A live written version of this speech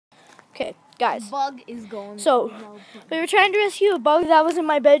Okay, guys. Bug is going. So, we were trying to rescue a bug that was in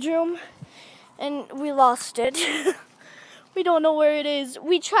my bedroom, and we lost it. We don't know where it is.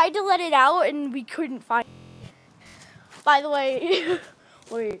 We tried to let it out, and we couldn't find it. By the way,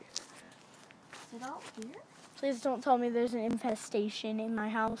 wait. Is it out here? Please don't tell me there's an infestation in my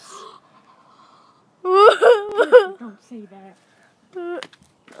house. Don't say that.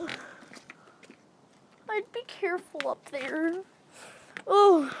 I'd be careful up there.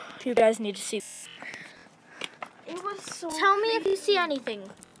 Oh, you guys need to see. It was so. Tell me if you see anything.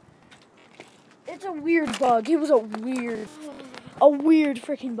 It's a weird bug. It was a weird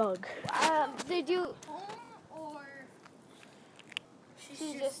freaking bug. Did you or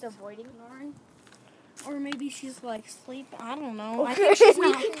she's just avoiding ignoring? Or maybe she's like sleeping. I don't know. Okay. I think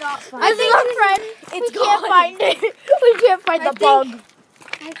she's not fine. I think our friend, It's we can't gone. find it. We can't find the bug.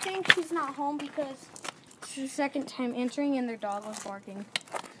 I think she's not home because it's her second time entering and their dog was barking.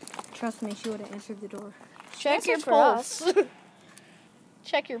 Trust me, she would have answered the door. Check your pulse. pulse.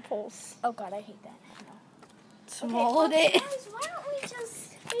 Check your pulse. Oh God, I hate that. Swallowed it. Guys, why don't we just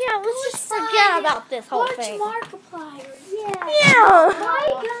Let's just forget about this whole thing. Markiplier. Yeah. Yeah.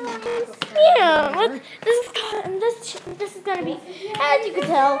 Bye, guys. Yeah. This is gonna be, as you can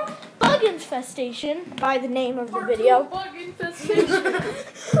tell, bug infestation by the name of the video. Bug infestation.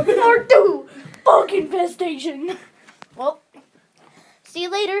 Part 2, bug infestation. Well, see you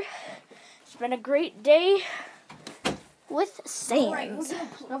later. It's been a great day with Sam.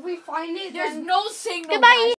 If we find it, there's no signal. Goodbye.